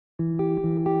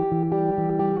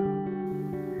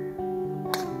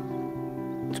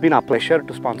It's been our pleasure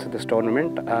to sponsor this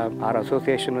tournament. Our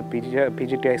association with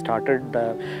PGTI started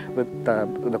with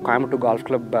the Coimbatore Golf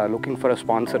Club looking for a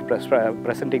sponsor,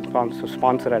 presenting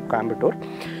sponsor at Coimbatore.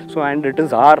 So, and it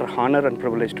is our honor and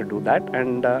privilege to do that.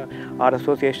 And our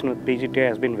association with PGTI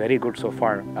has been very good so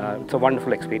far. It's a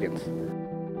wonderful experience.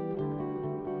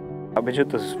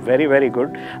 Abhijit is very, very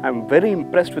good. I'm very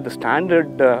impressed with the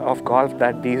standard of golf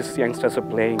that these youngsters are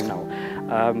playing now.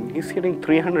 He's hitting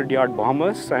 300-yard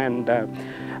bombers, and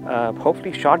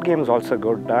hopefully short game is also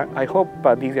good. I hope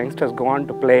these youngsters go on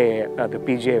to play the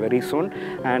PGA very soon,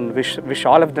 and wish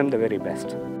all of them the very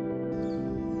best.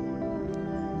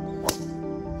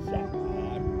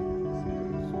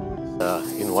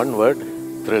 In one word,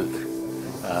 thrilled.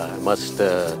 I must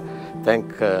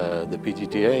thank the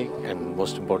PGTI and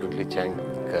most importantly thank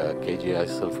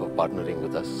KGiSL for partnering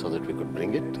with us so that we could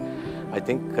bring it. I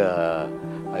think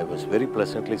I was very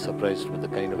pleasantly surprised with the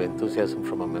kind of enthusiasm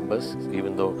from our members,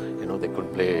 even though they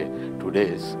couldn't play 2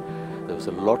 days. There was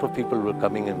a lot of people who were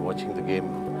coming and watching the game,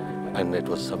 and it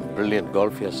was some brilliant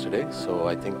golf yesterday. So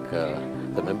I think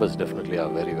the members definitely are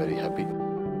very, very happy.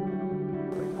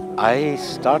 I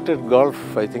started golf,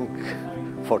 I think,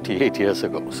 48 years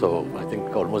ago. So I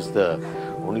think almost the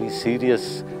only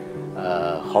serious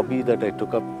hobby that I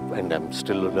took up and I'm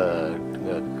still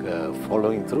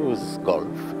following through is golf.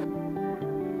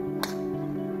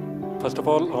 First of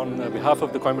all, on behalf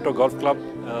of the Coimbatore Golf Club,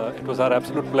 it was our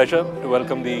absolute pleasure to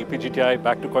welcome the PGTI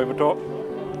back to Coimbatore.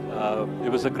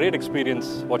 It was a great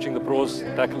experience watching the pros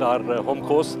tackle our home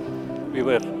course. We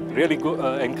were really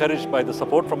encouraged by the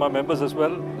support from our members as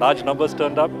well. Large numbers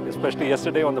turned up, especially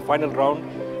yesterday on the final round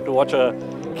to watch a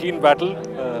keen battle.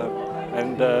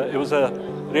 And it was a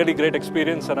really great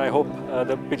experience, and I hope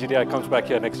the PGTI comes back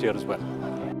here next year as well.